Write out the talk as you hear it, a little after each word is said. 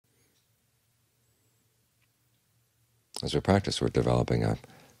As we practice, we're developing a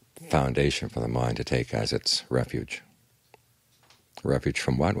foundation for the mind to take as its refuge. Refuge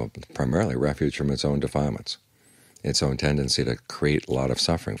from what? Well, primarily refuge from its own defilements, its own tendency to create a lot of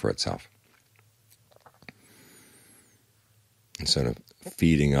suffering for itself. Instead of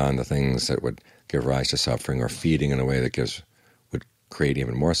feeding on the things that would give rise to suffering, or feeding in a way that would create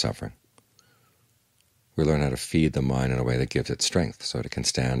even more suffering, we learn how to feed the mind in a way that gives it strength so it can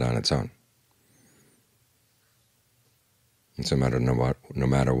stand on its own. And so no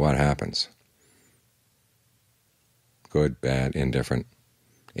matter what happens, good, bad, indifferent,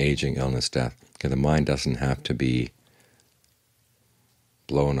 aging, illness, death, the mind doesn't have to be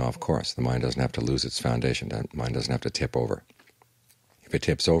blown off course. The mind doesn't have to lose its foundation. The mind doesn't have to tip over. If it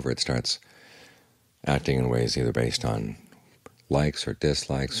tips over, it starts acting in ways either based on likes or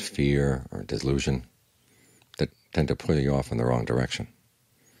dislikes, fear or delusion, that tend to pull you off in the wrong direction.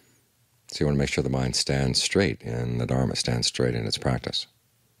 So you want to make sure the mind stands straight in the Dharma, stands straight in its practice.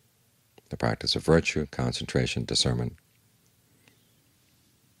 The practice of virtue, concentration, discernment,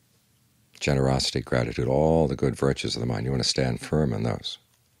 generosity, gratitude, all the good virtues of the mind. You want to stand firm in those.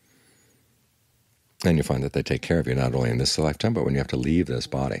 And you find that they take care of you not only in this lifetime, but when you have to leave this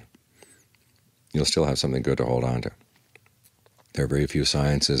body, you'll still have something good to hold on to. There are very few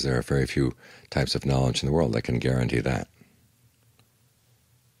sciences, there are very few types of knowledge in the world that can guarantee that.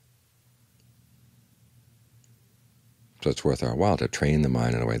 So it's worth our while to train the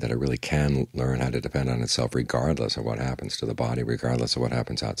mind in a way that it really can learn how to depend on itself regardless of what happens to the body, regardless of what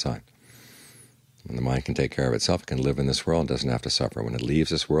happens outside. When the mind can take care of itself, it can live in this world, it doesn't have to suffer. When it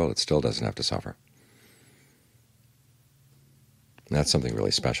leaves this world, it still doesn't have to suffer. And that's something really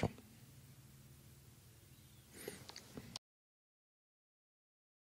special.